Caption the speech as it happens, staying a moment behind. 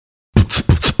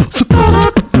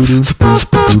everybody,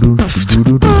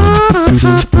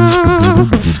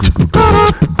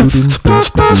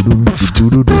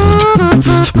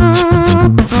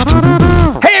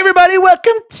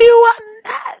 welcome to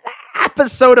another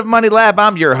episode of Money Lab.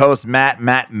 I'm your host, Matt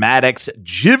Maddox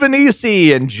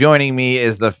Giovanisi, and joining me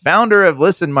is the founder of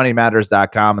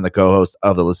ListenMoneyMatters.com and the co-host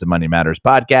of the Listen Money Matters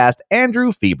podcast,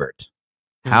 Andrew Fiebert.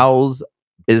 How's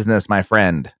business, my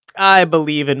friend? I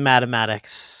believe in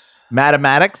mathematics.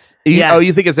 Mathematics? Yes. Oh,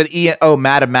 you think it's an E? Oh,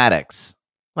 mathematics.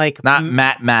 Like Not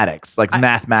mathematics, like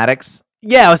mathematics?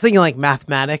 Yeah, I was thinking like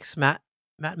mathematics.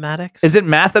 Mathematics? Is it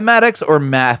mathematics or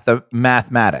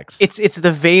mathematics? It's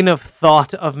the vein of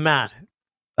thought of math.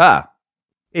 Oh,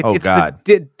 It's God.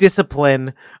 the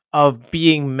discipline of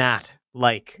being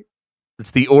math-like.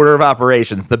 It's the order of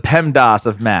operations, the PEMDAS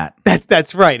of Matt.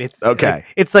 That's right. It's Okay.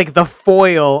 It's like the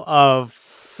foil of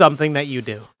something that you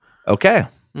do. Okay.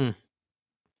 Hmm.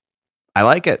 I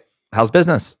like it. How's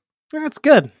business? That's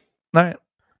good. All right.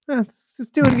 It's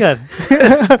doing good.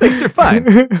 Things are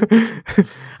fine.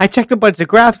 I checked a bunch of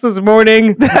graphs this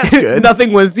morning. That's good.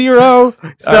 Nothing was zero.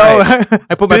 So right.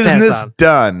 I put my pants Business on.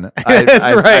 done.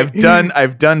 That's right.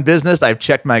 I've done business. I've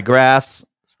checked my graphs.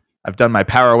 I've done my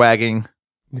power wagging.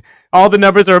 All the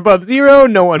numbers are above zero.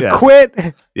 No one Yes. quit.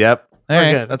 Yep. All We're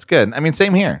right. good. That's good. I mean,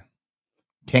 same here.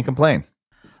 Can't complain.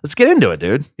 Let's get into it,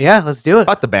 dude. Yeah, let's do it.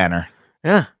 Fuck the banner.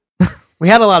 Yeah. We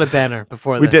had a lot of banner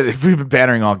before We this. did. We've been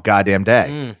bannering all goddamn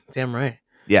day. Damn right.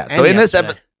 Yeah. And So in this yesterday.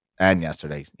 episode, and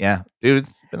yesterday, yeah, dude,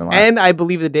 it's been a lot. And I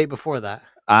believe the day before that.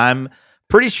 I'm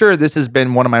pretty sure this has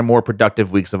been one of my more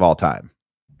productive weeks of all time.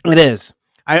 It is.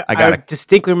 I got it.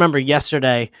 distinctly remember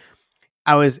yesterday,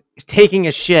 I was taking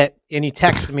a shit and you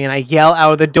texted me and I yell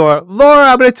out of the door,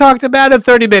 Laura, I'm going to talk to Matt in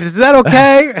 30 minutes. Is that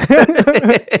okay?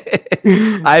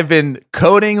 I've been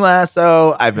coding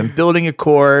Lasso. I've been building a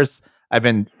course. I've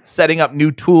been setting up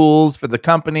new tools for the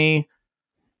company.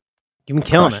 You've been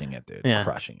killing Crushing it, dude. Yeah.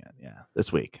 Crushing it. Yeah.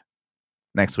 This week.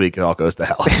 Next week, it all goes to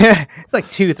hell. It's like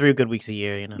 2-3 good weeks a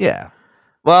year, you know? Yeah.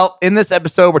 Well, in this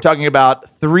episode, we're talking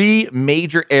about 3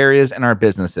 major areas in our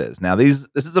businesses. Now, this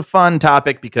is a fun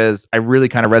topic because I really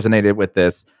kind of resonated with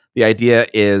this. The idea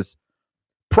is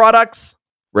products,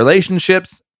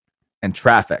 relationships, and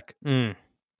traffic. Mm.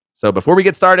 So before we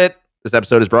get started, this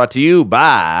episode is brought to you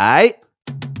by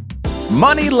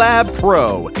Money Lab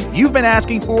Pro. You've been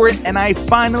asking for it, and I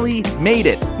finally made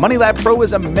it. Money Lab Pro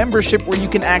is a membership where you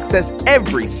can access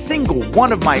every single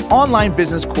one of my online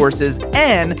business courses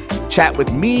and chat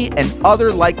with me and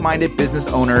other like-minded business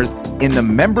owners in the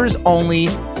members-only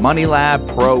Money Lab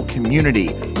Pro community.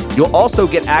 You'll also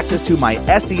get access to my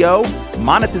SEO,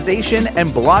 monetization, and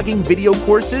blogging video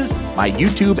courses, my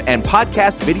YouTube and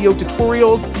podcast video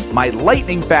tutorials, my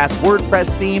lightning-fast WordPress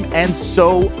theme, and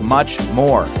so much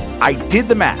more. I did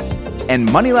the math, and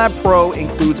MoneyLab Pro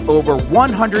includes over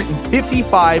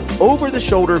 155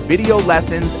 over-the-shoulder video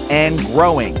lessons and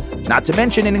growing. Not to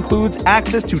mention, it includes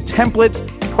access to templates,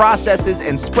 processes,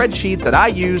 and spreadsheets that I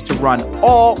use to run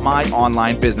all my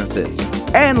online businesses.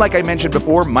 And like I mentioned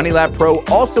before, MoneyLab Pro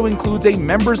also includes a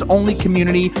members-only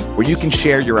community where you can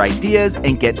share your ideas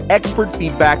and get expert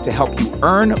feedback to help you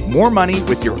earn more money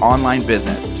with your online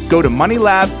business. Go to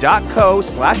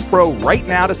moneylab.co/pro right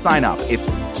now to sign up. It's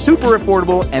super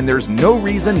affordable, and there's no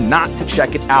reason not to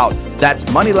check it out. That's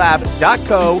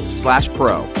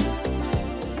moneylab.co/pro.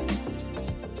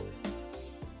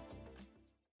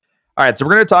 All right, so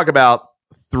we're going to talk about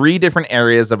 3 different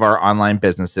areas of our online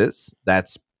businesses.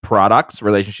 That's products,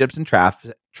 relationships, and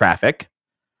traffic.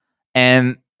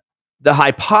 And the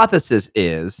hypothesis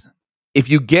is if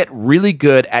you get really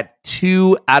good at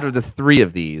 2 out of the 3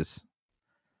 of these,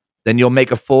 then you'll make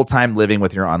a full-time living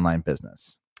with your online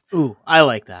business. Ooh, I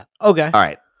like that. Okay. All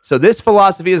right. So this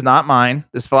philosophy is not mine.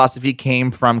 This philosophy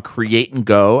came from Create and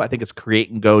Go. I think it's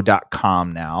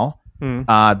createandgo.com now.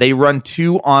 They run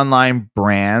 2 online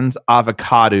brands,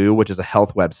 Avocado, which is a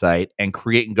health website, and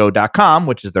createandgo.com,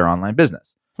 which is their online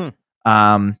business.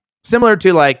 Similar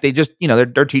to like, they just,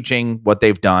 they're teaching what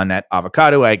they've done at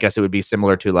Avocado. I guess it would be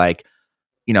similar to like,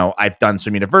 I've done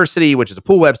Swim University, which is a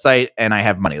pool website, and I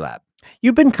have Money Lab.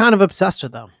 You've been kind of obsessed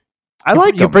with them. I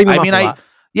like them. You bring them up a lot.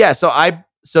 Yeah,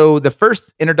 so the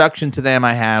first introduction to them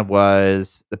I had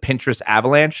was the Pinterest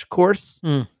Avalanche course.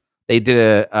 They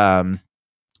did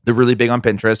they're really big on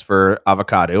Pinterest for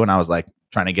Avocado, and I was like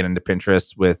trying to get into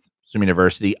Pinterest with Swim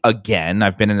University again.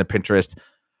 I've been into Pinterest.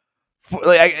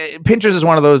 Pinterest is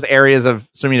one of those areas of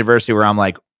Swim University where I'm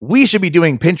like, we should be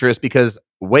doing Pinterest because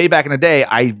way back in the day,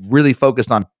 I really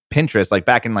focused on Pinterest, like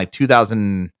back in like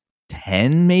 2010,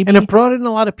 10 maybe. And it brought in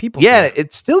a lot of people. Yeah,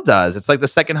 it still does. It's like the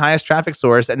second highest traffic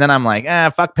source. And then I'm like,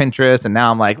 fuck Pinterest. And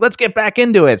now I'm like, let's get back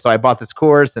into it. So I bought this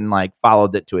course and like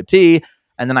followed it to a T.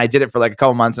 And then I did it for like a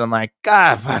couple months and I'm like,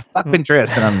 God, fuck Pinterest.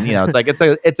 And I'm, it's like,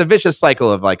 it's a vicious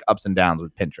cycle of like ups and downs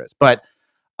with Pinterest. But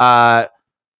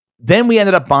then we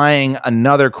ended up buying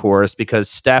another course because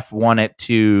Steph wanted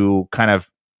to kind of,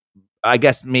 I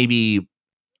guess, maybe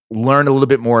learn a little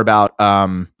bit more about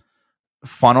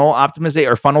funnel optimization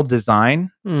or funnel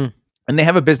design. And they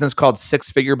have a business called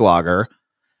Six Figure Blogger.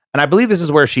 And I believe this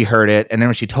is where she heard it. And then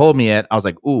when she told me it, I was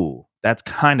like, ooh, that's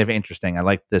kind of interesting. I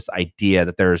like this idea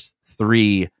that there's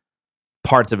 3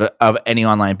 parts of any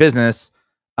online business.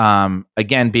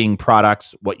 Again, being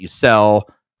products, what you sell,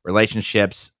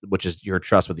 relationships, which is your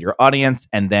trust with your audience,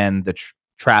 and then the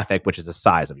traffic, which is the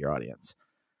size of your audience.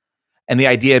 And the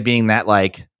idea being that,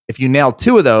 like, if you nail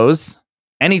 2 of those,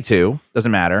 any 2,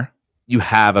 doesn't matter, you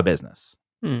have a business.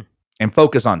 And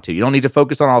focus on 2. You don't need to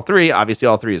focus on all 3. Obviously,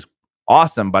 all 3 is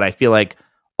awesome, but I feel like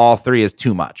all 3 is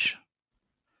too much.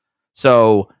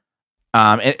 So,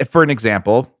 for an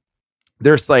example,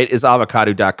 their site is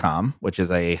avocado.com, which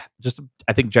is I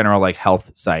think, general like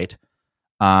health site.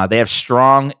 They have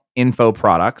strong info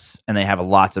products and they have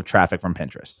lots of traffic from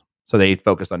Pinterest. So they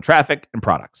focus on traffic and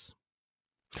products.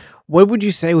 What would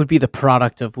you say would be the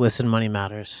product of Listen Money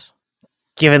Matters?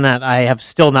 Given that I have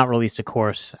still not released a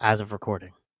course as of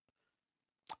recording.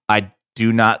 I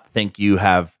do not think you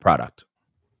have product.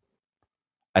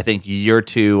 I think your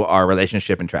 2 are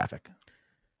relationship and traffic.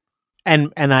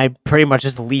 And I pretty much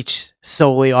just leech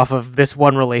solely off of this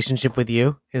one relationship with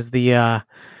you is the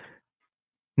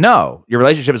No, your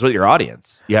relationship is with your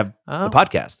audience. You have the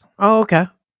podcast. Oh, okay.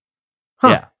 Huh.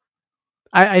 Yeah.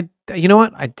 I you know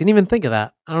what? I didn't even think of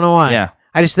that. I don't know why. Yeah.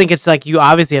 I just think it's like you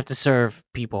obviously have to serve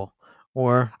people,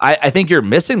 or I think you're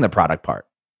missing the product part.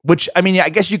 Which, I mean, I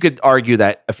guess you could argue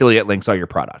that affiliate links are your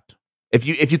product. If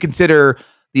you consider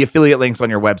the affiliate links on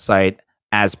your website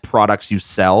as products you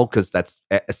sell, because that's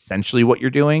essentially what you're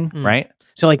doing, right?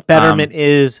 So like Betterment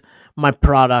is my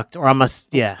product, or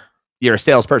you're a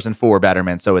salesperson for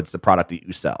Betterment, so it's the product that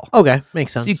you sell. Okay,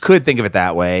 makes sense. So you could think of it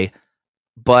that way,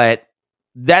 but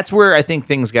that's where I think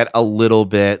things get a little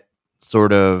bit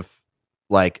sort of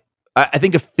like, I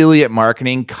think affiliate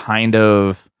marketing kind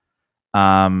of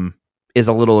is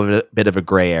a little bit of a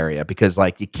gray area because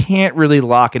like you can't really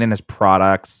lock it in as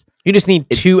products. You just need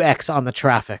 2x on the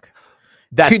traffic.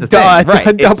 That's the thing,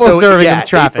 right? Double serving of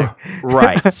traffic.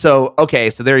 Right. So, okay.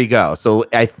 So there you go. So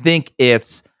I think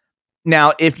it's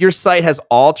now if your site has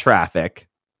all traffic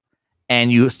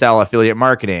and you sell affiliate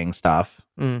marketing stuff,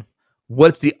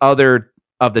 what's the other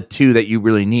of the 2 that you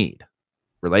really need?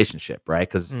 Relationship, right?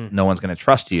 Because no one's going to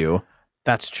trust you.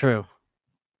 That's true.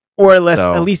 Or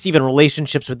at least even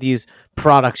relationships with these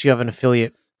products you have an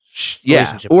affiliate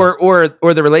relationship with.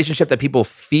 Or the relationship that people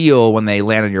feel when they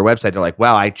land on your website. They're like,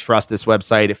 wow, I trust this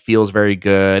website. It feels very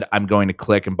good. I'm going to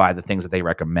click and buy the things that they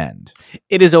recommend.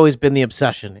 It has always been the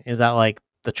obsession. Is that like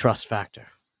the trust factor?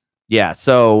 Yeah.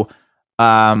 So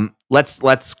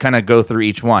let's kind of go through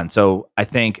each one. So I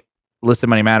think Listen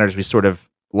Money Matters, we sort of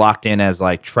locked in as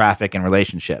like traffic and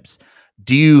relationships.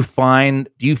 Do you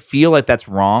feel like that's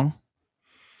wrong?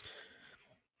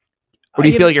 Or do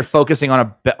you feel like you're focusing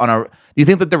on do you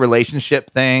think that the relationship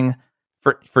thing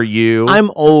for you? I've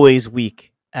always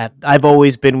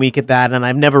been weak at that, and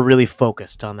I've never really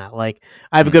focused on that. Like,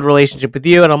 I have a good relationship with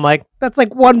you, and I'm like, that's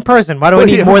like one person. Why do I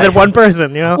need more than one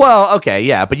person? You know? Well, okay,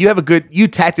 yeah, but you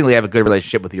technically have a good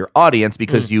relationship with your audience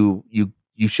because you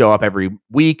show up every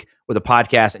week with a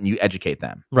podcast and you educate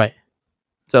them. Right.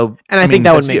 So, and I think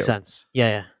that would make sense.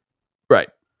 Yeah. Right.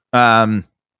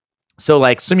 So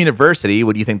like Swim University,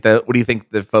 what do you think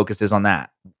the focus is on that?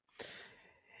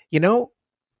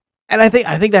 And I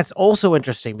think that's also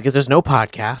interesting because there's no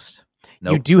podcast.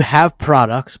 Nope. You do have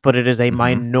products, but it is a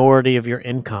minority of your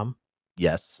income.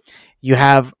 Yes. You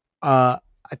have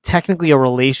technically a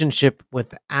relationship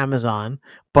with Amazon,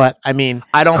 but I mean,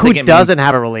 I don't who think doesn't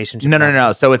have a relationship?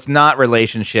 No. So it's not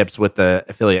relationships with the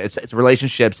affiliate. It's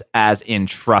relationships as in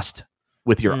trust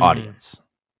with your audience.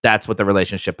 That's what the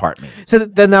relationship part means. So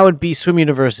then that would be Swim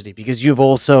University because you've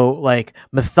also like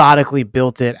methodically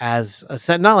built it as a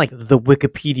set, not like the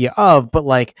Wikipedia of, but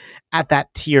like at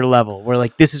that tier level where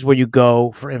like this is where you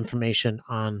go for information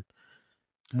on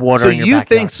water. So you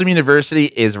think Swim University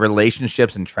is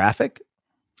relationships and traffic?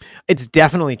 It's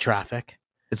definitely traffic.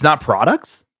 It's not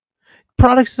products?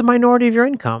 Products is a minority of your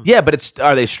income. Yeah, but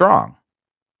are they strong?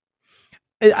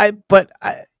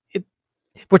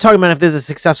 We're talking about if there's a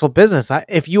successful business.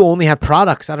 If you only had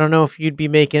products, I don't know if you'd be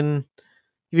making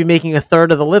a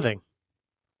third of the living.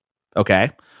 Okay.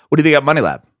 What do you think about Money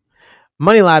Lab?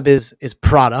 Money Lab is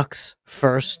products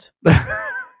first,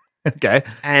 Okay.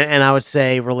 and I would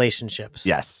say relationships.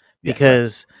 Yes. Yeah, right.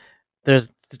 Because the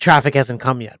traffic hasn't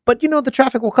come yet, but the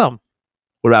traffic will come.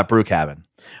 What about Brew Cabin?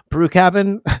 Brew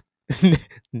Cabin, can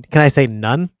I say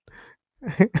none?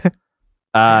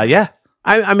 Yeah.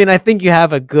 I mean, I think you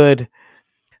have a good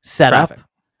setup. Traffic.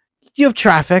 You have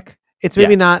traffic. It's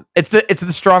maybe not. It's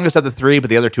the strongest of the three,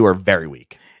 but the other two are very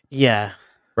weak. Yeah.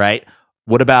 Right.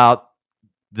 What about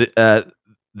the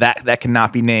that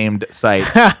cannot be named site?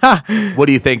 What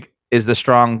do you think is the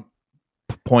strong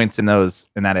points in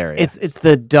that area? It's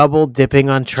the double dipping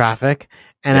on traffic,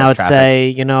 and Yeah, I would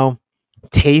traffic. say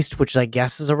taste, which I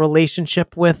guess is a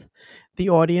relationship with the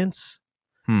audience.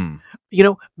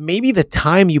 Maybe the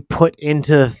time you put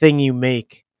into the thing you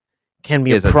make can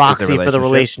be a proxy for the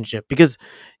relationship, because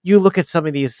you look at some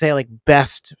of these, say, like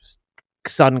best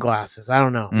sunglasses. I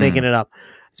don't know, making it up.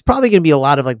 It's probably going to be a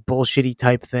lot of like bullshitty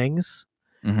type things.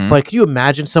 But can you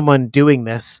imagine someone doing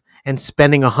this and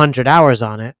spending 100 hours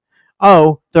on it?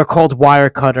 Oh, they're called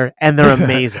Wirecutter and they're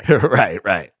amazing.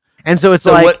 Right. And so it's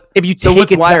if you take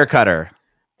what's Wirecutter?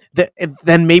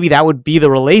 Then maybe that would be the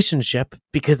relationship,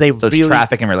 because it's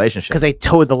traffic and relationship, because they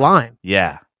towed the line.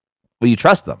 Yeah. Well, you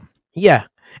trust them. Yeah.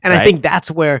 And right? I think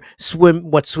that's where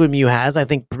SwimU has. I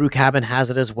think Brew Cabin has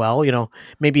it as well.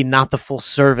 Maybe not the full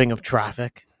serving of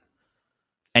traffic.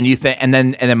 And you think, and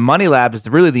then Money Lab is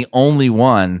really the only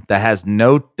one that has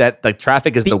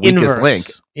traffic is the weakest inverse. link.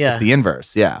 Yeah. It's the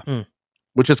inverse. Yeah.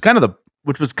 Which was kind of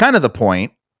the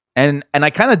point. And I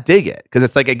kind of dig it, because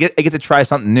it's like I get to try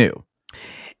something new.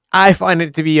 I find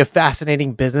it to be a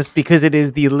fascinating business, because it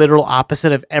is the literal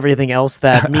opposite of everything else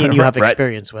that me and you have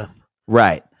experience with.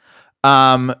 Right.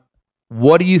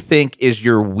 What do you think is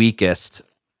your weakest?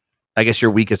 I guess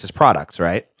your weakest is products,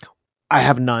 right? I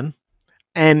have none.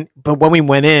 But when we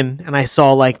went in and I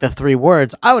saw like the 3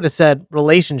 words, I would have said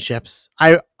relationships.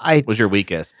 I was your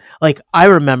weakest. Like, I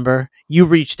remember you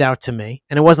reached out to me,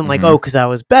 and it wasn't like, oh, because I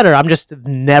was better. I'm just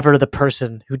never the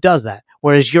person who does that.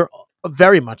 Whereas you're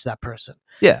very much that person.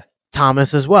 Yeah.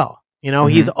 Thomas as well.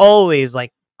 He's always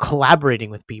like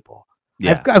collaborating with people.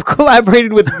 Yeah. I've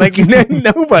collaborated with like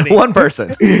nobody. One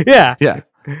person. Yeah. Yeah.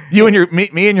 You and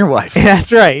me and your wife.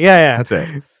 That's right. Yeah. That's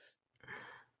it.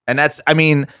 And that's, I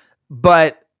mean,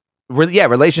 but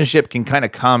relationship can kind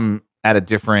of come at a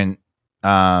different,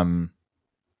 it's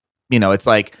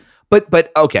like,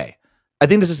 but okay. I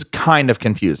think this is kind of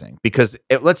confusing, because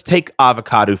let's take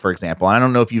Avocado, for example. And I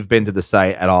don't know if you've been to the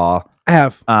site at all. I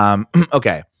have.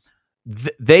 Okay.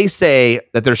 They say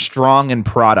that they're strong in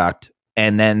product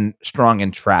and then strong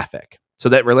in traffic, so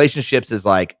that relationships is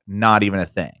like not even a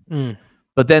thing.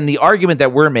 But then the argument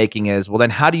that we're making is, well, then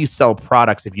how do you sell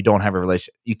products if you don't have a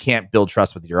relationship? You can't build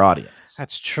trust with your audience.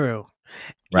 That's true.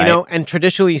 Right? And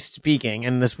traditionally speaking,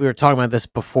 and we were talking about this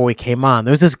before we came on,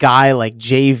 there's this guy like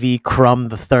J.V. Crum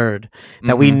III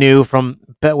that we knew from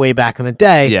way back in the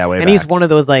day. Yeah, way and back. He's one of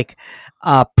those like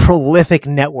prolific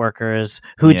networkers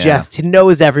who just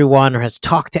knows everyone or has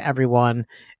talked to everyone.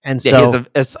 And so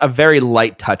it's a very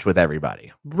light touch with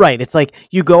everybody. Right. It's like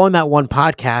you go on that one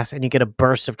podcast and you get a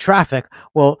burst of traffic.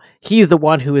 Well, he's the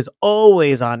one who is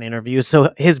always on interviews.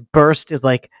 So his burst is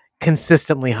like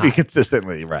consistently high.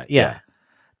 Consistently, right. Yeah.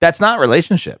 That's not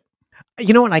relationship.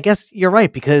 And I guess you're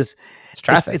right, because it's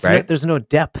traffic, right? There's no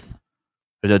depth.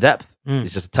 There's no depth.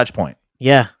 It's just a touch point.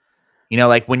 Yeah.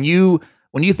 Like when you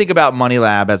think about Money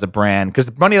Lab as a brand,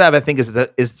 because Money Lab, I think,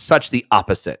 is such the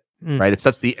opposite. Right.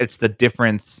 It's the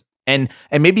difference. And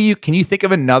maybe can you think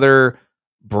of another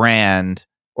brand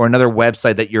or another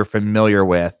website that you're familiar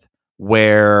with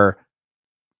where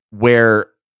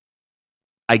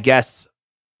I guess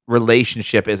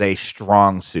relationship is a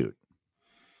strong suit?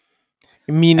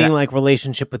 Meaning like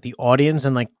relationship with the audience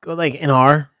and like in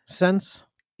our sense?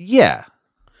 Yeah.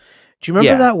 Do you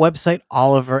remember that website,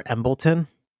 Oliver Embleton?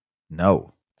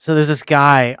 No. So there's this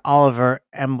guy, Oliver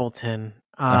Embleton.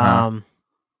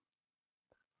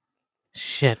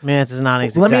 Shit, man, this is not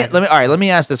exactly. Let me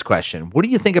ask this question. What do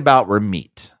you think about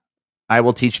Ramit? I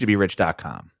will teach you to be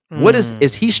rich.com. What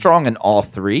is he strong in all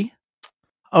 3?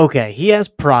 Okay, he has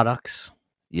products.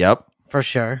 Yep. For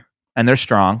sure. And they're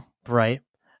strong. Right.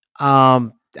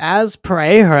 As per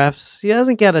Ahrefs, he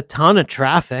doesn't get a ton of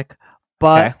traffic,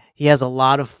 but he has a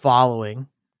lot of following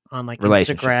on like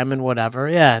Instagram and whatever.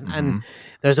 Yeah. And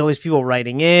there's always people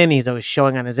writing in. He's always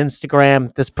showing on his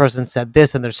Instagram, this person said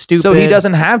this and they're stupid. So he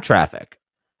doesn't have traffic.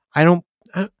 I don't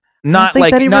think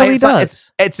that he really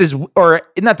does. It's his, or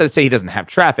not to say he doesn't have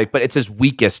traffic, but it's his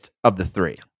weakest of the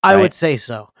 3. I would say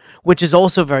so, which is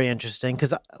also very interesting,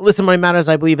 because Listen Money Matters,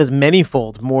 I believe, has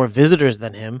manyfold more visitors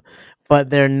than him,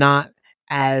 but they're not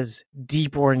as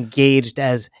deep or engaged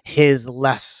as his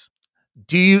less.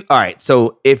 All right,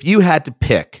 so if you had to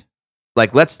pick,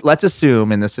 like let's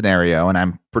assume in this scenario, and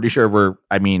I'm pretty sure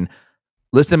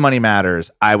Listen Money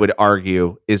Matters, I would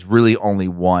argue, is really only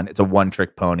one. It's a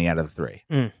one-trick pony out of the three.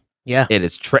 Yeah. It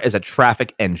is a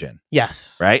traffic engine.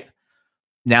 Yes. Right?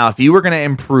 Now, if you were going to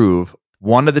improve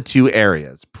one of the two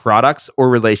areas, products or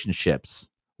relationships,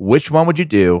 which one would you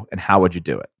do and how would you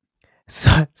do it?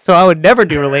 So I would never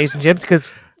do relationships because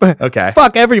okay,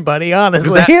 fuck everybody,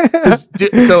 honestly.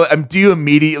 Do you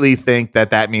immediately think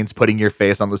that means putting your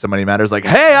face on Listen Money Matters? Like,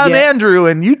 hey, I'm Andrew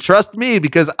and you trust me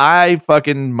because I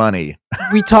fucking money.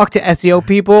 We talk to SEO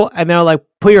people and they're like,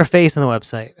 put your face on the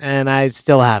website. And I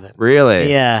still haven't. Really?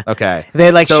 Yeah. Okay.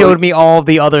 They showed me all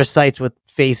the other sites with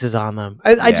faces on them.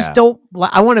 I just don't,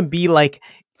 I want to be like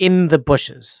in the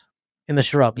bushes, in the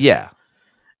shrubs. Yeah.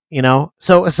 You know,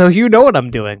 so you know what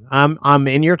I'm doing. I'm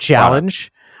in your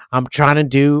challenge. I'm trying to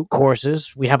do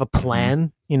courses. We have a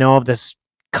plan, of this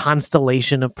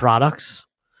constellation of products.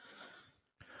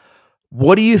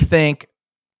 What do you think?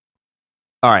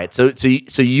 All right, so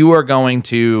you are going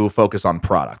to focus on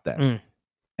product then,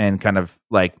 and kind of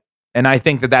like, and I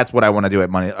think that's what I want to do at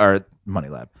Money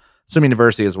Lab, Swim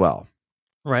University as well.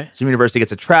 Right. Swim University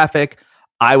gets a traffic.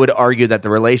 I would argue that the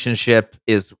relationship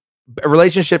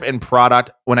and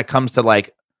product when it comes to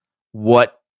like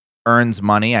what earns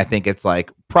money. I think it's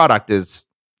like product is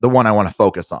the one I want to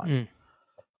focus on.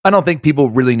 I don't think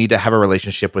people really need to have a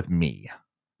relationship with me.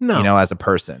 No. As a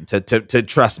person to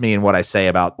trust me in what I say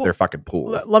about their fucking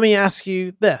pool. Let me ask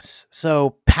you this.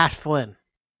 So Pat Flynn,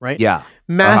 right? Yeah.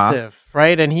 Massive,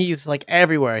 right? And he's like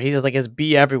everywhere. He has like his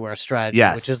be everywhere strategy,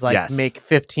 which is like make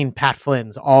 15 Pat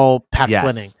Flynn's, all Pat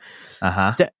Flynning.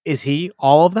 Is he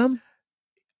all of them?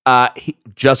 He,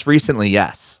 just recently,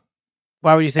 yes.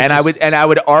 Why would you say? And I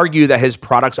would argue that his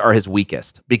products are his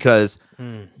weakest because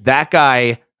that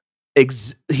guy,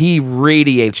 he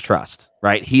radiates trust,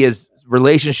 right? He is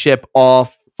relationship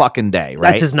all fucking day,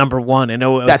 right? That's his number one, and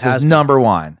that's his number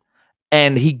one,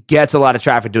 and he gets a lot of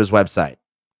traffic to his website.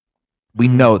 We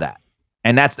know that,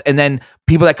 and then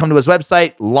people that come to his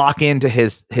website lock into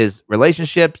his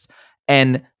relationships,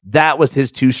 and that was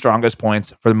his two strongest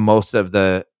points for most of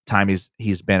the time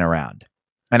he's been around.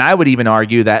 And I would even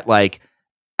argue that like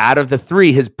out of the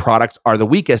three, his products are the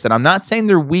weakest. And I'm not saying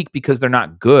they're weak because they're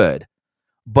not good,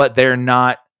 but they're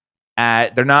not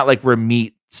like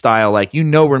Ramit style. Like,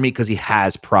 Ramit because he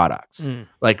has products.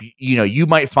 Like, you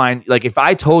might find like if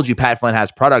I told you Pat Flynn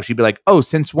has products, you'd be like, oh,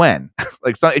 since when?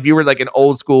 Like if you were like an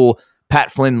old school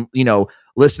Pat Flynn,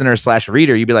 listener /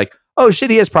 reader, you'd be like, oh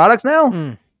shit, he has products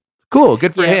now. Cool,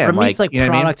 good for him. Ramit's like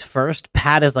product first.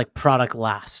 Pat is like product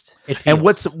last. And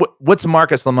what's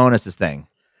Marcus Lemonis' thing?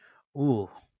 Ooh,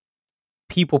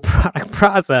 people, product,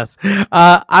 process.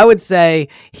 I would say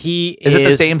is it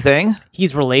the same thing?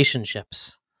 He's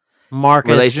relationships. Marcus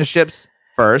relationships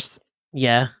first.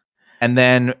 Yeah, and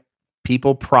then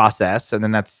people, process, and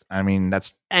then that's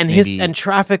and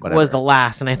traffic whatever. Was the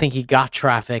last, and I think he got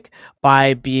traffic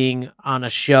by being on a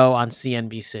show on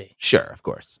CNBC. Sure, of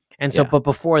course. And so, but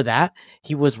before that,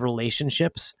 he was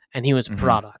relationships and he was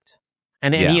product.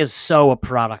 And he is so a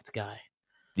product guy.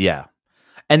 Yeah.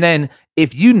 And then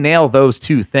if you nail those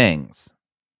two things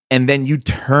and then you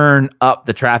turn up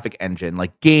the traffic engine,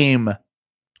 like game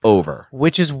over.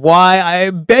 Which is why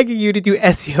I'm begging you to do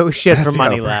SEO shit for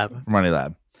Money Lab. For Money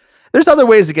Lab. There's other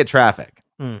ways to get traffic.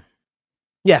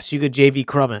 Yes, you could JV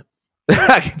Crumb it.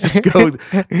 I could just go,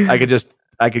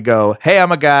 I could go, hey,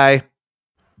 I'm a guy,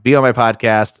 be on my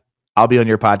podcast. I'll be on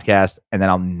your podcast, and then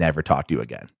I'll never talk to you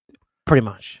again. Pretty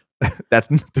much.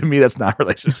 To me, that's not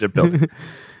relationship building.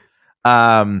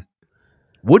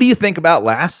 What do you think about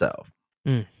Lasso?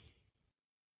 Well,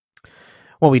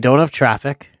 we don't have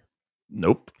traffic.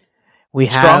 Nope. We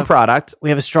have strong product. We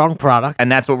have a strong product, and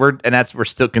we're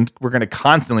going to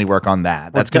constantly work on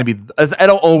that. That's going to be.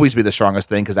 It'll always be the strongest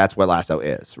thing because that's what Lasso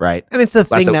is, right? And it's a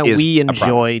thing that we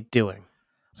enjoy doing.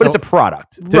 But it's a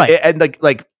product, right? And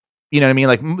like. You know what I mean?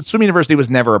 Like Swim University was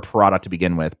never a product to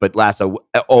begin with, but Lasso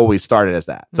always started as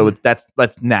that. So that's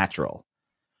natural.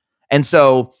 And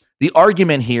so the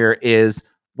argument here is,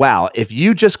 wow, if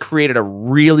you just created a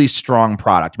really strong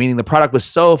product, meaning the product was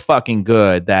so fucking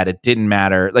good that it didn't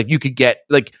matter, like you could get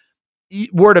like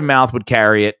word of mouth would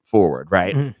carry it forward,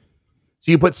 right?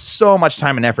 So you put so much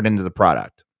time and effort into the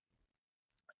product.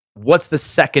 What's the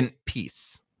second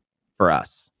piece for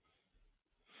us?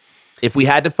 If we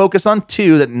had to focus on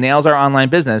two that nails our online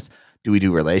business, do we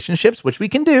do relationships, which we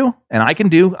can do, and I can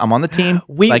do. I'm on the team.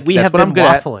 We have been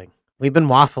waffling. We've been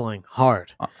waffling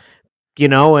hard,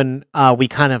 and we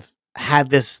kind of had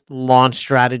this launch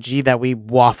strategy that we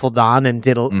waffled on and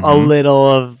did a Mhm. little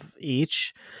of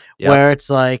each, Yep. where it's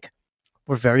like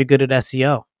we're very good at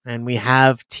SEO and we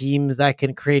have teams that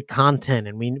can create content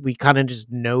and we kind of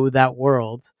just know that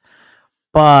world.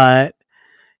 But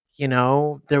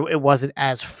it wasn't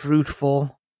as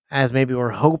fruitful as maybe we're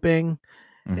hoping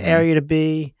the Mhm. area to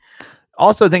be.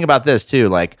 Also, think about this too.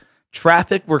 Like,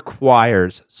 traffic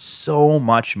requires so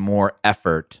much more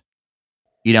effort,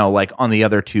 like on the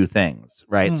other two things,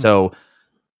 right? Mm. So,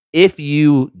 if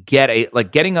you get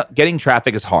getting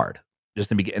traffic is hard just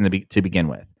to begin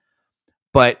with,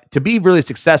 but to be really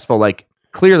successful, like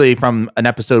clearly from an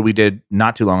episode we did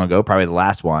not too long ago, probably the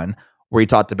last one, where he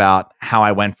talked about how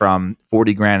I went from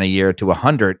 40 grand a year to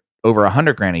over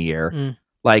 100 grand a year. Mm.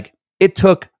 Like, it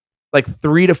took like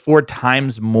 3 to 4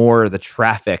 times more of the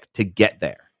traffic to get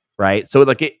there, right? So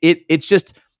like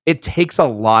it takes a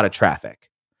lot of traffic.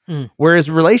 Mm. Whereas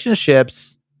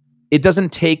relationships, it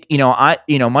doesn't take,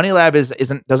 Money Lab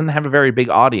doesn't have a very big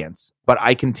audience, but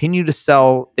I continue to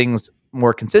sell things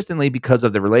more consistently because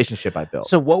of the relationship I built.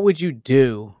 So what would you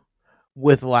do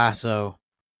with Lasso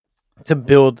to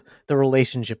build the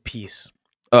relationship piece?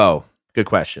 Oh, good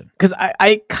question. Because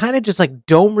I kind of just like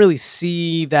don't really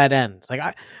see that end.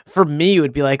 Like for me, it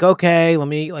would be like, okay, let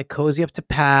me like cozy up to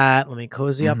Pat. Let me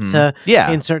cozy up to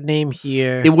insert name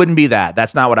here. It wouldn't be that.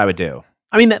 That's not what I would do.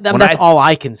 I mean, that's all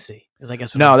I can see. Is I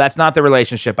guess. No, that's not the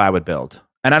relationship I would build,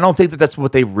 and I don't think that that's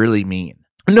what they really mean.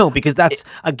 No, because that's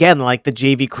again like the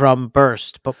JV Crumb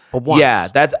burst, but once. Yeah,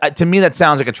 that's to me that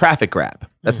sounds like a traffic grab.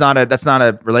 That's not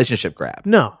a relationship grab.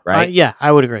 No, right? Yeah,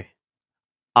 I would agree.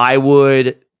 I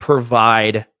would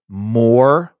provide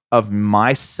more of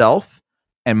myself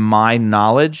and my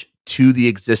knowledge to the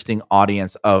existing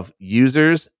audience of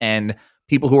users and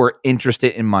people who are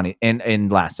interested in money in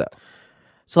Lasso.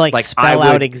 So like spell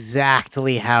out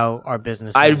exactly how our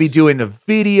business I would be doing a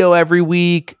video every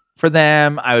week for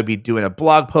them. I would be doing a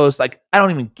blog post. Like, I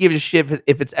don't even give a shit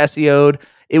if it's SEO'd.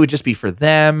 It would just be for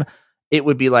them. It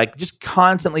would be like just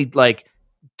constantly like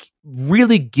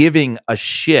really giving a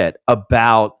shit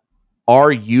about our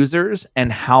users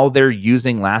and how they're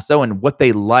using Lasso and what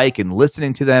they like and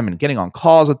listening to them and getting on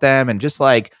calls with them and just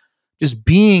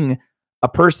being a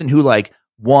person who like,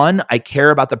 one, I care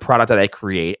about the product that I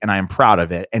create and I am proud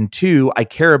of it. And two, I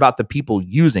care about the people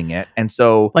using it. And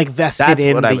so like vested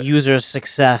in the user's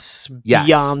success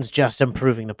beyond just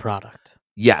improving the product.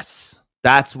 Yes.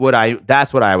 That's what I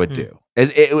would do.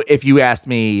 If you asked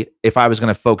me if I was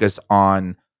going to focus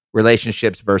on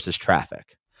relationships versus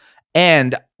traffic.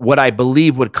 And what I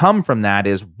believe would come from that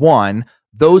is, one,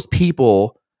 those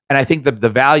people, and I think the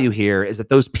value here is that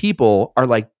those people are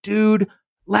like, dude,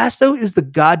 Lasso is the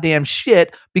goddamn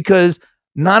shit, because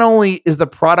not only is the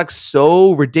product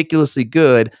so ridiculously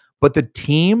good, but the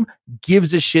team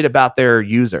gives a shit about their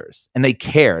users and they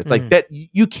care. It's like that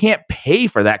you can't pay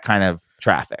for that kind of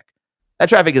traffic. That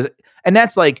traffic is, and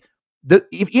that's like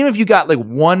even if you got like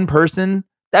one person,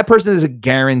 that person is a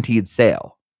guaranteed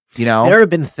sale. There have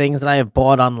been things that I have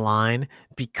bought online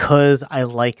because I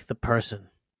like the person.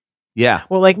 Yeah.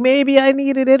 Well, like maybe I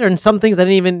needed it, or some things I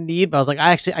didn't even need, but I was like,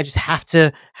 I just have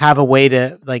to have a way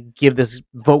to like give this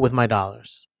vote with my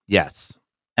dollars. Yes.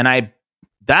 And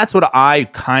that's what I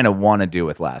kind of want to do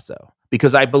with Lasso,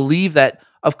 because I believe that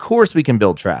of course we can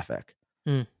build traffic,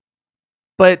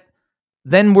 but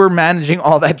then we're managing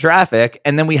all that traffic,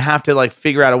 and then we have to like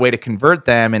figure out a way to convert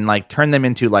them and like turn them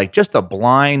into like just a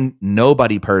blind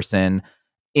nobody person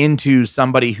into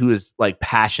somebody who is like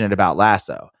passionate about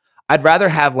Lasso. I'd rather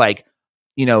have like,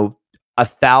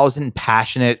 1,000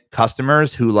 passionate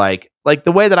customers who like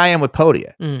the way that I am with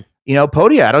Podia.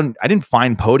 Podia, I didn't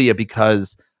find Podia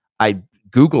because I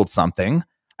Googled something.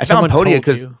 I found Podia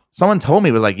because someone told me,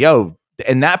 it was like, yo,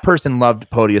 and that person loved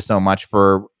Podia so much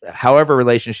for however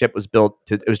relationship was built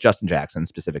it was Justin Jackson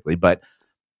specifically, but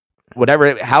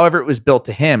however it was built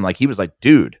to him, like he was like,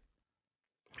 dude.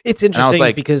 It's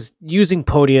interesting because using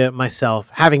Podia myself,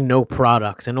 having no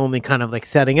products and only kind of like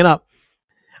setting it up,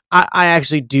 I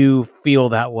actually do feel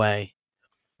that way.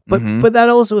 But that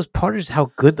also is part of just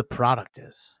how good the product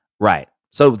is. Right.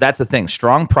 So that's the thing.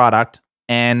 Strong product.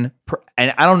 And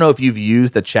I don't know if you've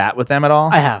used the chat with them at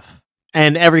all. I have.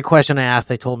 And every question I asked,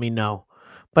 they told me no.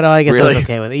 But I guess I was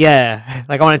okay with it. Yeah.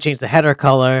 Like I want to change the header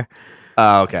color.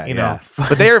 Oh, okay. You know.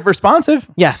 But they are responsive.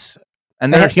 Yes.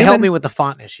 And they helped me with the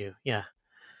font issue. Yeah.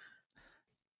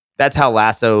 I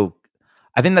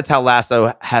think that's how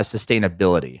Lasso has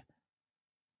sustainability.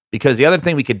 Because the other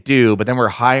thing we could do, but then we're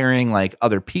hiring like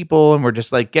other people and we're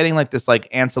just like getting like this like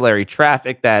ancillary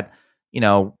traffic that,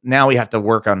 now we have to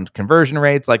work on conversion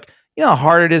rates. Like, how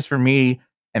hard it is for me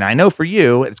and I know for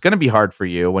you, it's going to be hard for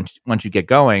you once you get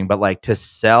going, but like to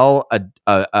sell a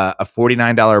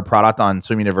 $49 product on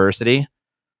Swim University,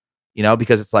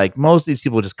 because it's like most of these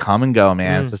people just come and go,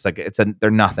 man. It's just like they're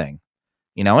nothing,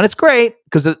 and it's great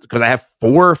because I have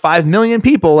 4 or 5 million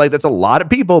people. Like that's a lot of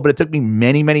people, but it took me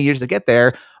many, many years to get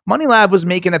there. Money Lab was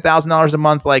making $1,000 a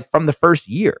month, like from the first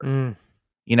year, and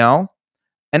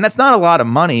that's not a lot of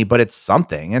money, but it's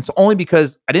something. And it's only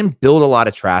because I didn't build a lot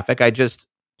of traffic. I just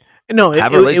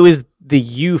it was the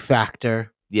you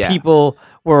factor. Yeah. People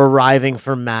were arriving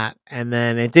for Matt, and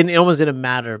then it almost didn't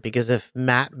matter because if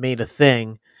Matt made a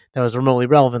thing that was remotely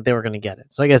relevant, they were going to get it.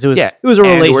 So I guess it was a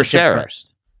relationship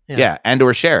first. Yeah, and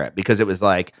or share it because it was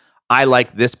like, I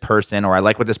like this person or I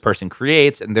like what this person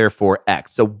creates and therefore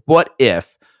X. So what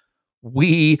if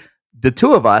the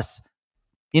two of us,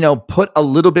 put a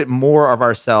little bit more of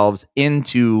ourselves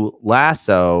into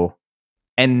Lasso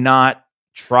and not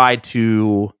try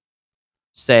to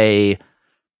say,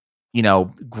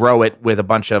 grow it with a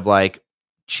bunch of like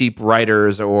cheap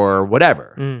writers or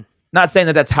whatever. Not saying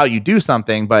that that's how you do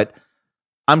something, but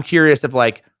I'm curious if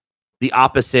like the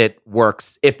opposite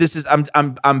works. If this is,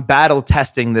 I'm battle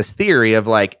testing this theory of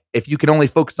like, if you can only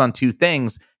focus on two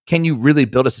things, can you really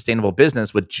build a sustainable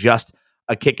business with just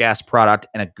a kick-ass product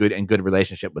and a good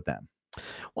relationship with them?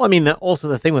 Well, I mean, also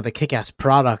the thing with a kick-ass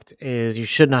product is you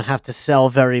should not have to sell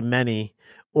very many,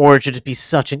 or it should just be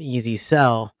such an easy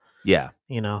sell. Yeah.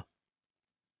 We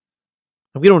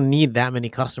don't need that many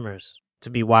customers to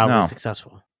be wildly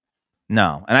successful.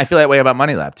 No. And I feel that way about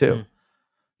Money Lab too.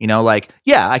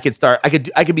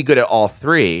 I could be good at all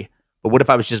three, but what if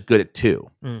I was just good at two?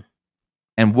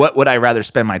 And what would I rather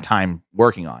spend my time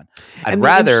working on? The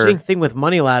interesting thing with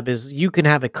Money Lab is you can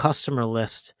have a customer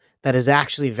list that is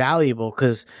actually valuable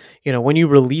because, when you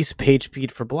release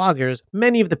PageSpeed for bloggers,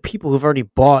 many of the people who've already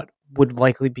bought would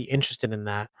likely be interested in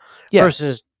that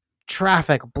versus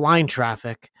blind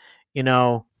traffic,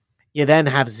 you then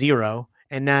have zero.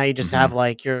 And now you just have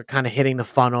like, you're kind of hitting the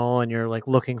funnel and you're like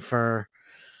looking for.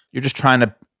 You're just trying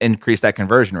to increase that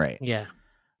conversion rate. Yeah.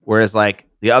 Whereas like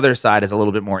the other side is a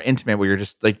little bit more intimate where you're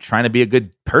just like trying to be a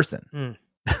good person, and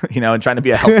trying to be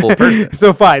a helpful person.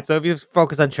 So fine. So if you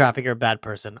focus on traffic, you're a bad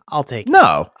person. I'll take it.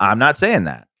 No, I'm not saying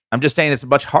that. I'm just saying it's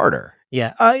much harder.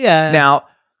 Yeah. Yeah.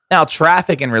 Now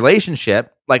traffic and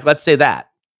relationship, like let's say that.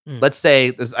 Let's say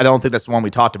this, I don't think that's the one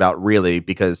we talked about really,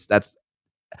 because that's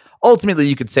ultimately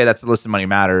you could say that's the Listen Money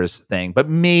Matters thing, but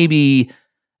maybe,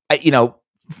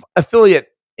 affiliate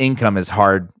income is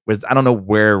hard. I don't know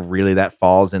where really that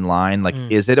falls in line. Like,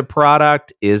 is it a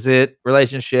product? Is it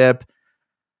relationship?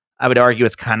 I would argue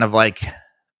it's kind of like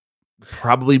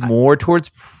probably more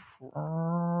towards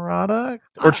product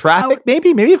or traffic. Maybe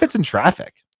if it's in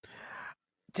traffic.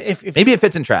 Maybe it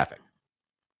fits in traffic.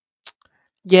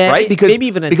 Yeah, right. Because maybe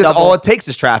even all it takes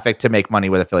is traffic to make money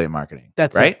with affiliate marketing.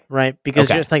 That's right. Right. Because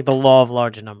it's like the law of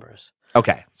large numbers.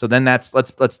 Okay. So then let's all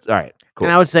right. Cool.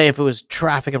 And I would say if it was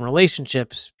traffic and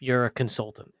relationships, you're a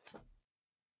consultant.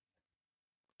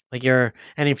 Like and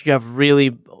if you have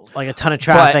really like a ton of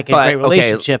traffic and great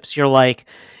relationships, you're like,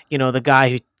 the guy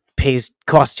who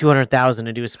costs $200,000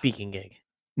 to do a speaking gig.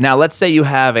 Now, let's say you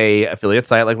have a affiliate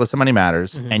site like Listen Money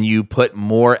Matters, and you put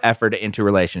more effort into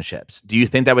relationships. Do you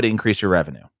think that would increase your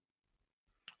revenue?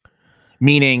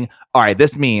 Meaning, all right,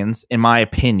 this means, in my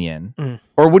opinion,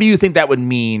 or what do you think that would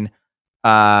mean?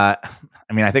 I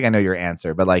think I know your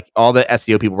answer, but like all the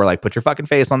SEO people were like, put your fucking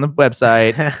face on the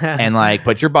website and like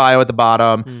put your bio at the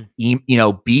bottom.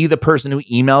 Be the person who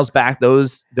emails back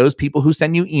those people who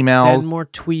send you emails. Send more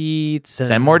tweets.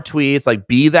 Send more tweets. Like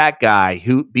be that guy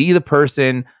be the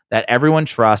person that everyone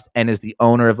trusts and is the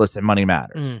owner of Listen Money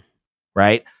Matters.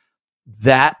 Right?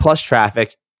 That plus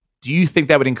traffic. Do you think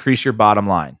that would increase your bottom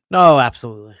line? No,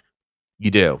 absolutely. You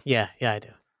do? Yeah, I do.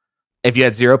 If you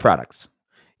had zero products?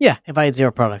 Yeah, if I had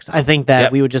zero products, I think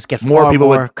that we would just get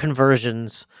more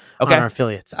conversions on our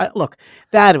affiliates. Look,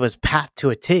 that was pat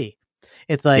to a T.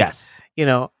 It's like,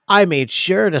 I made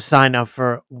sure to sign up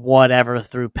for whatever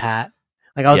through Pat.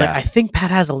 Like I was like, I think Pat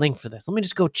has a link for this. Let me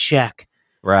just go check.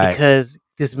 Right. Because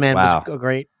this man was a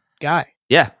great guy.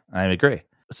 Yeah, I agree.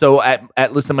 So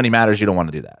at Listen Money Matters, you don't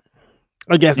want to do that.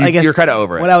 I guess you're kind of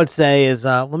over it. What I would say is,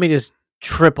 let me just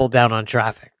triple down on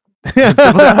traffic.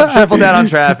 triple down on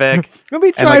traffic. Let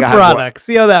me try products.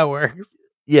 See how that works.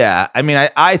 Yeah,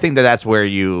 I think that's where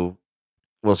you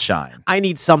will shine. I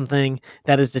need something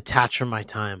that is detached from my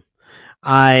time.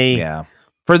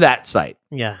 For that site.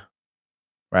 Yeah.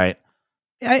 Right.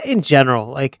 In general,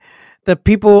 like the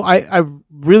people, I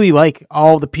really like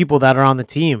all the people that are on the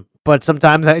team, but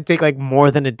sometimes I take like more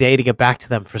than a day to get back to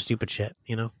them for stupid shit.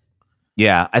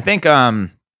 Yeah, I think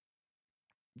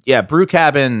Yeah, Brew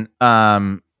Cabin,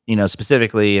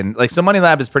 specifically, and like, so Money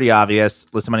Lab is pretty obvious.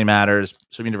 Listen Money Matters,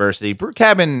 Swim University. Brew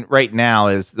Cabin right now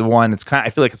is the one. It's kind of,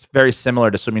 I feel like it's very similar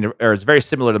to or it's very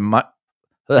similar to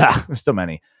there's so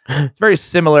many. It's very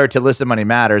similar to Listen Money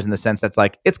Matters in the sense that's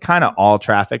like, it's kind of all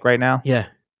traffic right now. Yeah.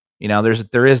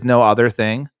 There is no other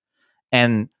thing.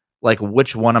 And like,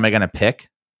 which one am I going to pick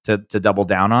to double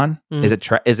down on? Is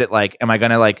it like, am I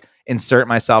going to like insert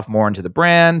myself more into the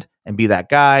brand and be that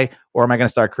guy? Or am I going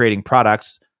to start creating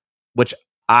products, which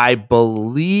I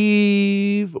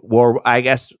believe, or I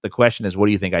guess the question is, what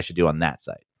do you think I should do on that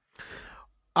site?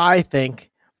 I think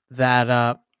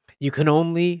that you can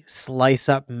only slice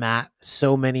up Matt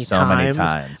so many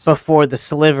times before the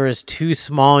sliver is too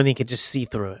small and you can just see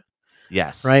through it.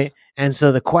 Yes. Right. And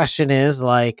so the question is,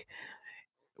 like,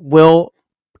 will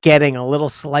getting a little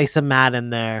slice of Matt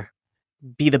in there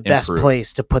be the best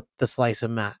place to put the slice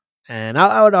of Matt? And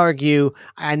I would argue,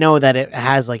 I know that it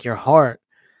has like your heart,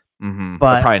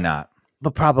 but probably not.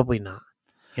 But probably not.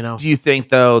 Do you think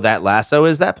though that Lasso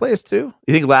is that place too?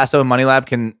 You think Lasso and Money Lab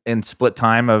can in split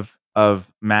time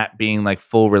of Matt being like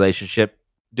full relationship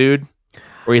dude,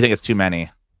 or you think it's too many?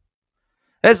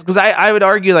 That's because I would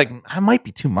argue like I might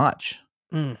be too much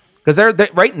because they're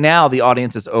right now the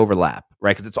audiences overlap,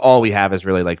 right? Because it's all we have is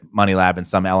really like Money Lab and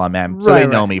some LMM, so they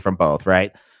know me from both,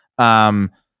 right?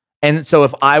 And so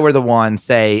if I were the one,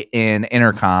 say, in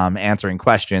Intercom answering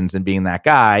questions and being that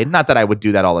guy, not that I would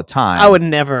do that all the time. I would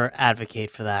never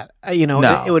advocate for that.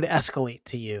 No. It would escalate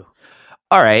to you.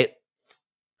 All right.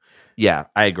 Yeah,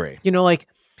 I agree.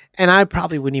 And I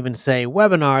probably wouldn't even say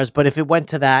webinars, but if it went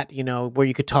to that, where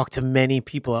you could talk to many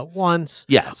people at once.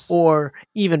 Yes. Or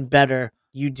even better,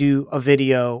 you do a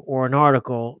video or an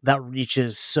article that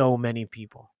reaches so many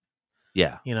people.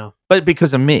 Yeah. But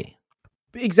because of me.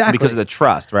 Exactly. Because of the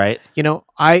trust, right? You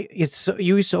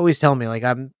used to always tell me like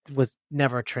I was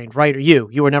never a trained writer. You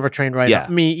were never a trained writer. Yeah.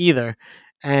 Me either.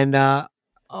 And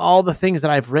all the things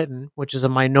that I've written, which is a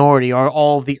minority, are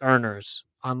all the earners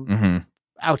on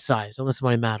outside. So Listen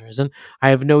Money Matters, and I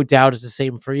have no doubt it's the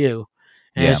same for you.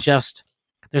 And it's just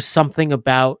there's something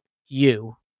about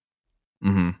you.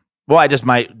 Well, I just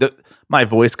my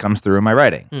voice comes through in my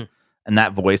writing, and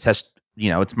that voice has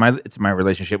it's my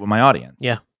relationship with my audience.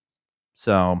 Yeah.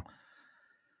 So,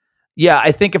 yeah,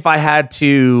 I think if I had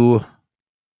to,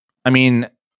 I mean,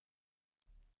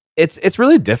 it's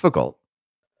really difficult.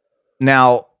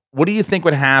 Now, what do you think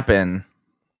would happen?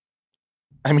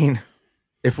 I mean,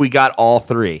 if we got all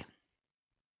three,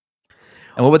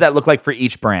 and what would that look like for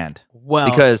each brand? Well,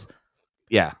 because,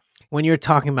 when you're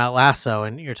talking about Lasso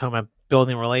and you're talking about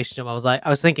building a relationship, I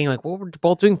was thinking like, well, we're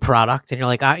both doing product, and you're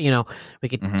like, we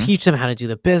could teach them how to do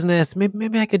the business.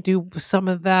 Maybe I could do some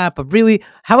of that, but really,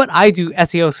 how about I do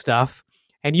SEO stuff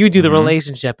and you do the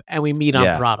relationship, and we meet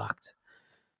on product?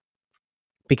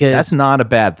 Because that's not a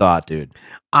bad thought, dude.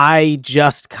 I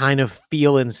just kind of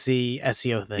feel and see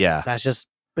SEO things. Yeah, that's just.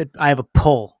 But I have a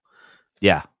pull.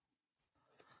 Yeah.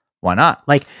 Why not?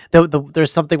 Like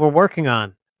there's something we're working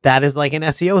on. That is like an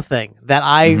SEO thing that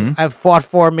I've fought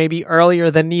for maybe earlier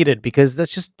than needed, because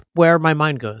that's just where my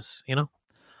mind goes,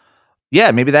 Yeah,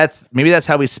 maybe that's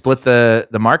how we split the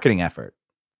marketing effort,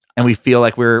 and we feel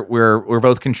like we're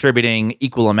both contributing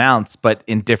equal amounts, but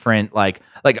in different like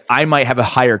I might have a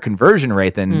higher conversion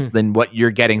rate than what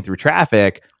you're getting through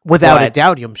traffic. Without a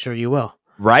doubt, I'm sure you will.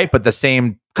 Right, but the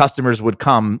same customers would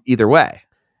come either way.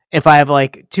 If I have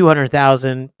like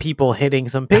 200,000 people hitting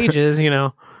some pages,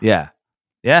 Yeah.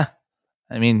 Yeah.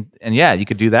 I mean, and yeah, you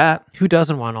could do that. Who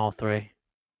doesn't want all three?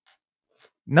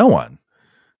 No one.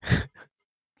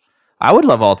 I would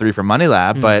love all three for Money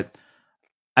Lab, but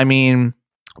I mean,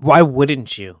 why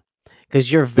wouldn't you?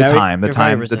 Because you're the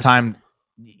time.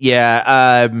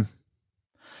 Yeah.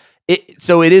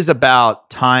 So it is about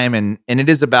time, and it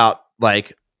is about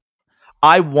like,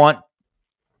 I want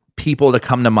people to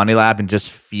come to Money Lab and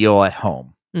just feel at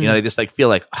home. They just like feel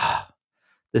like,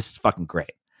 this is fucking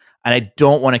great. And I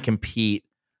don't want to compete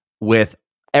with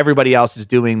everybody else is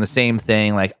doing the same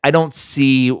thing. Like, I don't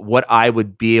see what I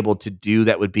would be able to do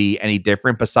that would be any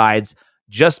different besides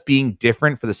just being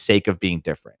different for the sake of being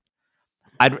different.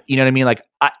 You know what I mean? Like,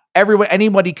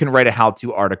 anybody can write a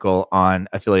how-to article on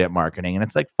affiliate marketing, and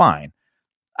it's like, fine,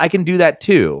 I can do that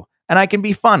too. And I can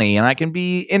be funny, and I can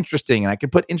be interesting, and I can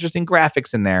put interesting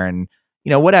graphics in there, and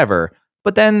whatever.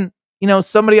 But then,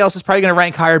 somebody else is probably going to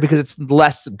rank higher because it's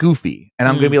less goofy, and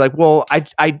I'm going to be like, well,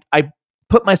 I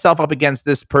put myself up against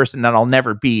this person that I'll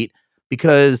never beat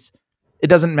because it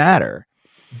doesn't matter.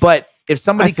 But if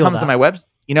somebody comes to my website,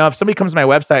 if somebody comes to my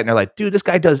website and they're like, dude, this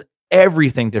guy does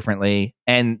everything differently,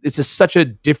 and this is such a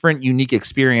different, unique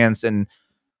experience, and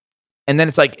And then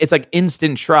it's like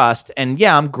instant trust. And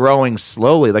yeah, I'm growing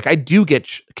slowly. Like I do get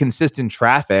consistent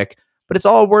traffic, but it's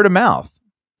all word of mouth,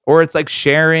 or it's like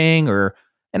sharing, and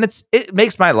it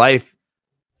makes my life.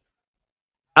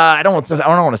 I don't want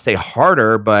to say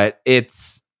harder, but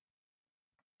it's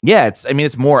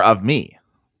more of me.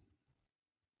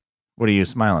 What are you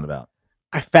smiling about?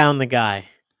 I found the guy.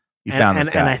 You found this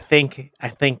guy. And I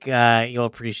think you'll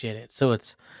appreciate it. So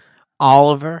it's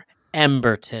Oliver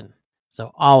Emberton.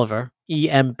 So Oliver,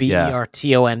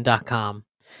 EMBERTON.com.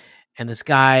 And this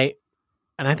guy,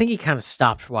 and I think he kind of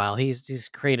stopped for a while. He's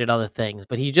created other things,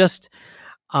 but he just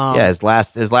his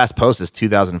last post is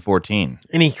 2014.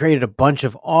 And he created a bunch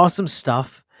of awesome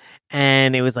stuff.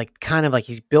 And it was like kind of like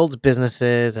he builds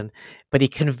businesses, but he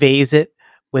conveys it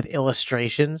with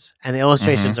illustrations, and the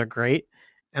illustrations are great.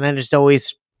 And I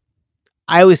always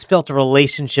felt a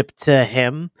relationship to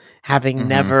him, having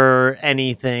never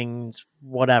anything,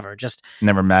 whatever, just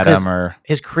never met him, or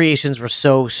his creations were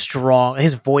so strong.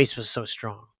 His voice was so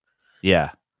strong.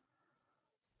 Yeah.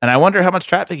 And I wonder how much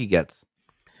traffic he gets.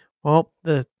 Well,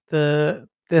 this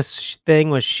thing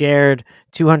was shared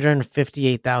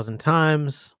 258,000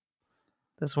 times.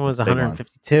 This one was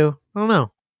 152. I don't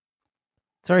know.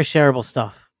 It's very shareable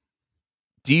stuff.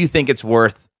 Do you think it's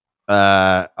worth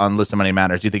on Listen Money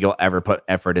Matters? Do you think you'll ever put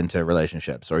effort into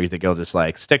relationships, or you think you'll just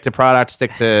like stick to product,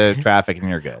 stick to traffic, and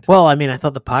you're good? Well, I mean, I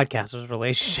thought the podcast was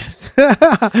relationships.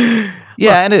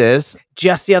 Yeah, and it is.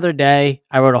 Just the other day,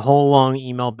 I wrote a whole long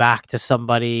email back to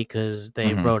somebody because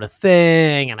they wrote a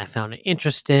thing and I found it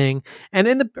interesting. And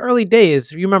in the early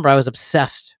days, you remember I was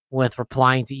obsessed with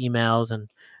replying to emails,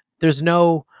 and there's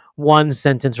no one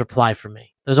sentence reply for me.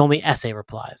 There's only essay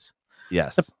replies.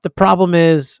 Yes. The problem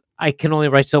is I can only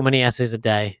write so many essays a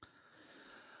day.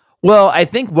 Well, I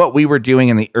think what we were doing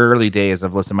in the early days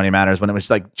of Listen Money Matters, when it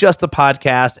was like just the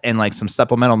podcast and like some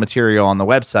supplemental material on the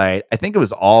website, I think it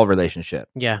was all relationship.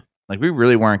 Yeah. Like we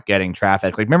really weren't getting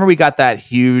traffic. Like remember we got that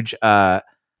huge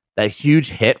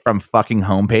hit from fucking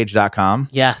homepage.com?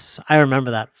 Yes, I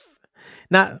remember that.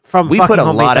 Not from we put a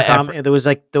lot of effort. There was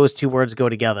like those two words go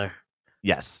together.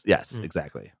 Yes,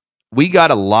 exactly. We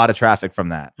got a lot of traffic from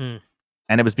that.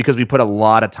 And it was because we put a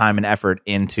lot of time and effort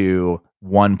into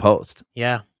one post.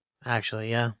 Yeah, actually,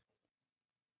 yeah.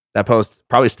 That post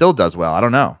probably still does well. I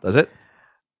don't know. Does it?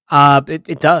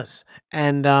 It does.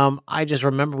 And I just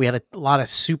remember we had a lot of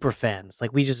super fans.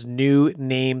 Like we just knew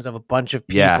names of a bunch of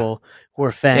people who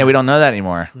were fans. Yeah, we don't know that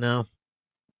anymore. No.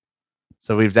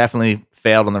 So we've definitely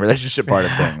failed on the relationship part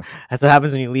of things. That's what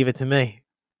happens when you leave it to me.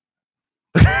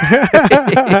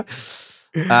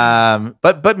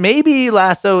 But maybe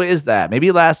Lasso is that.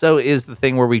 Maybe Lasso is the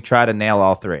thing where we try to nail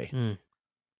all three.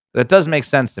 That does make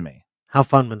sense to me. How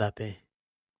fun would that be?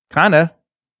 Kind of.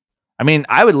 I mean,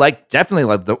 I would definitely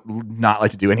not like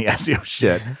to do any SEO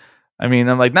shit. I mean,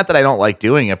 I'm like, not that I don't like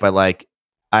doing it, but like,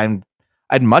 I'd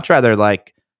much rather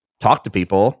like talk to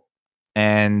people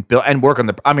and build and work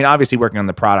on obviously working on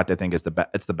the product, I think it's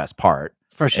the best part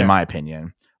for sure, in my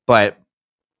opinion. But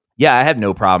yeah, I have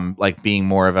no problem like being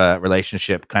more of a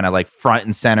relationship kind of like front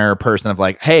and center person of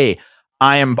like, hey,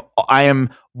 I am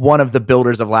one of the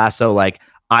builders of Lasso. Like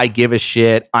I give a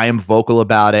shit. I am vocal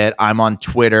about it. I'm on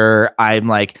Twitter. I'm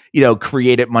like,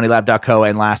 create at moneylab.co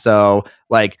and Lasso.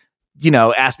 Like,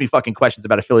 ask me fucking questions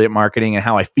about affiliate marketing and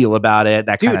how I feel about it,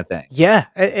 that kind of thing. Yeah.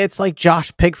 It's like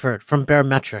Josh Pigford from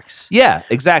Baremetrics. Yeah,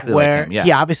 exactly. Where like him. Yeah.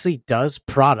 He obviously does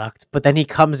product, but then he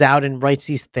comes out and writes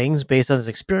these things based on his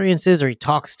experiences, or he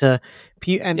talks to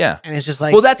people. And it's just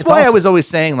like, well, that's why awesome. I was always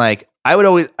saying like, I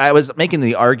was making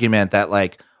the argument that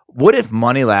like, what if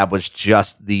Money Lab was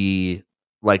just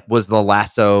was the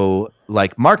Lasso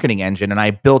like marketing engine, and I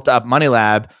built up Money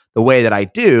Lab the way that I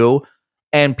do,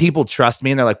 and people trust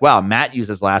me, and they're like, "Wow, Matt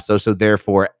uses Lasso, so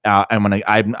therefore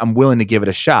I'm willing to give it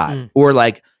a shot." Or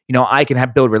like, I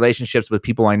can build relationships with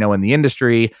people I know in the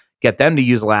industry, get them to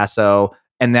use Lasso,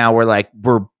 and now we're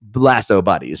Lasso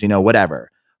buddies,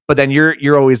 whatever. But then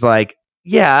you're always like,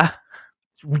 "Yeah,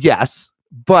 yes."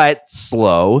 But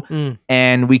slow,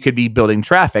 and we could be building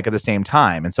traffic at the same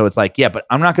time. And so it's like, yeah, but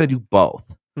I'm not going to do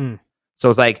both. So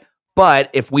it's like, but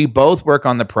if we both work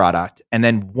on the product and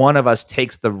then one of us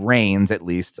takes the reins, at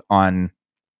least on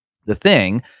the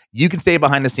thing, you can stay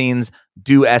behind the scenes,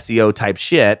 do SEO type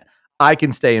shit. I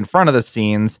can stay in front of the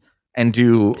scenes and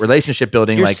do relationship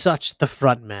building. You're such the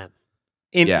front man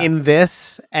in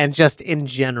this, and just in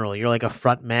general, you're like a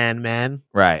front man.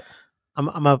 Right.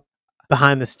 I'm a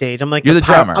behind the stage. I'm like you're the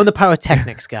drummer. I'm the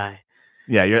pyrotechnics guy.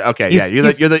 Yeah, you're okay. You're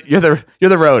the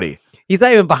roadie. He's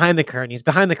not even behind the curtain. He's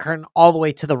behind the curtain all the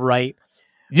way to the right,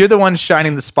 You're the one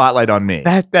shining the spotlight on me.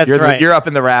 That's you're right. You're up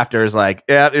in the rafters, like,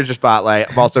 yeah, there's your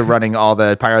spotlight. I'm also running all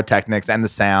the pyrotechnics and the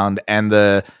sound and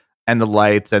the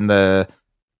lights and the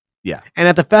And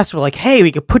at the festival, like, hey,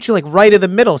 we could put you like right in the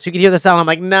middle so you can hear the sound. I'm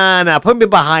like, nah, put me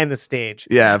behind the stage.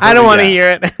 Yeah, I don't want to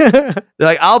hear it. They're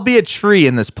like, I'll be a tree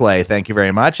in this play, thank you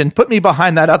very much, and put me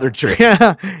behind that other tree.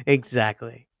 Yeah,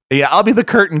 exactly. Yeah, I'll be the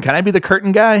curtain. Can I be the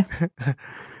curtain guy?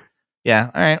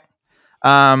 Yeah, all right.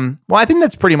 Well, I think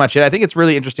that's pretty much it. I think it's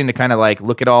really interesting to kind of like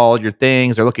look at all your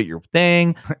things or look at your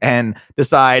thing and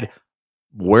decide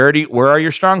where are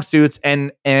your strong suits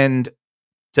and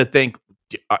to think,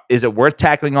 is it worth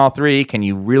tackling all three? Can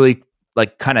you really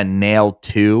like kind of nail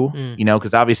two? You know,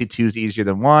 because obviously two is easier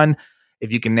than one.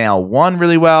 If you can nail one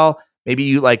really well, maybe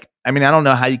you like. I mean, I don't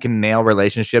know how you can nail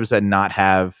relationships and not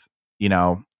have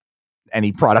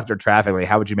any product or traffic. Like,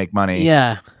 how would you make money?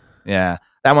 Yeah.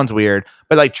 That one's weird.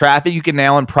 But like traffic you can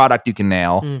nail and product you can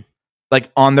nail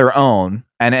like on their own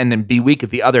and then be weak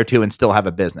at the other two and still have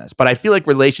a business. But I feel like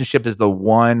relationship is the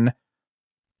one,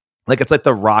 like it's like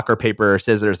the rock or paper or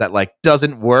scissors that like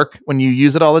doesn't work when you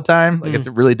use it all the time. Like it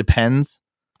really depends.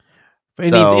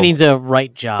 It needs a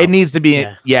right job. It needs to be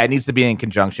it needs to be in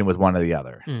conjunction with one or the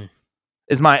other.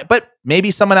 But maybe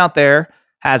someone out there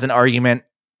has an argument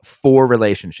for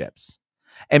relationships.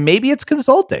 And maybe it's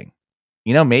consulting.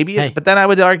 You know, maybe, but then I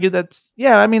would argue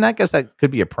I mean, I guess that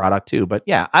could be a product too. But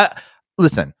yeah,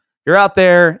 listen, you're out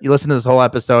there, you listen to this whole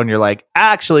episode and you're like,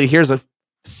 actually, here's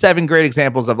 7 great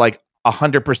examples of like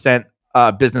 100%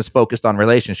 business focused on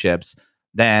relationships.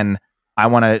 Then I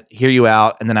want to hear you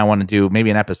out. And then I want to do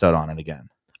maybe an episode on it again.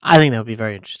 I think that would be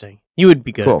very interesting. You would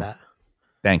be good at that.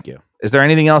 Thank you. Is there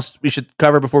anything else we should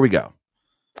cover before we go?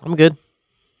 I'm good.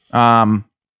 I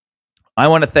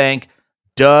want to thank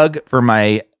Doug for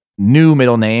my new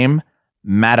middle name,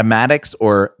 Mathematics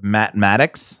or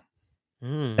Mathematics.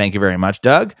 Thank you very much,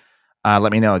 Doug.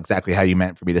 Let me know exactly how you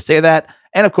meant for me to say that.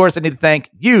 And of course, I need to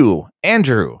thank you,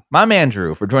 Andrew, my man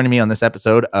Drew, for joining me on this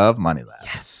episode of Money Lab.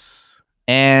 Yes.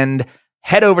 And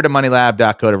head over to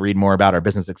moneylab.co to read more about our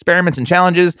business experiments and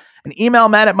challenges. And email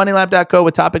matt@moneylab.co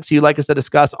with topics you'd like us to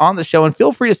discuss on the show. And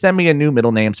feel free to send me a new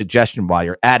middle name suggestion while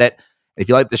you're at it. If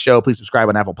you like the show, please subscribe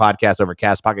on Apple Podcasts,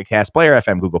 Overcast, Pocket Cast, Player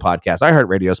FM, Google Podcasts,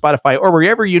 iHeartRadio, Spotify, or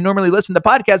wherever you normally listen to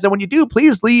podcasts. And when you do,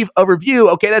 please leave a review.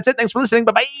 Okay, that's it. Thanks for listening.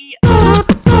 Bye-bye.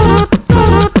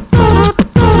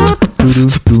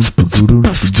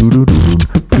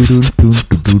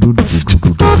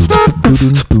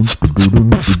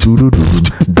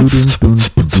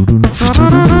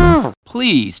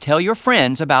 Please tell your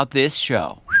friends about this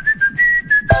show.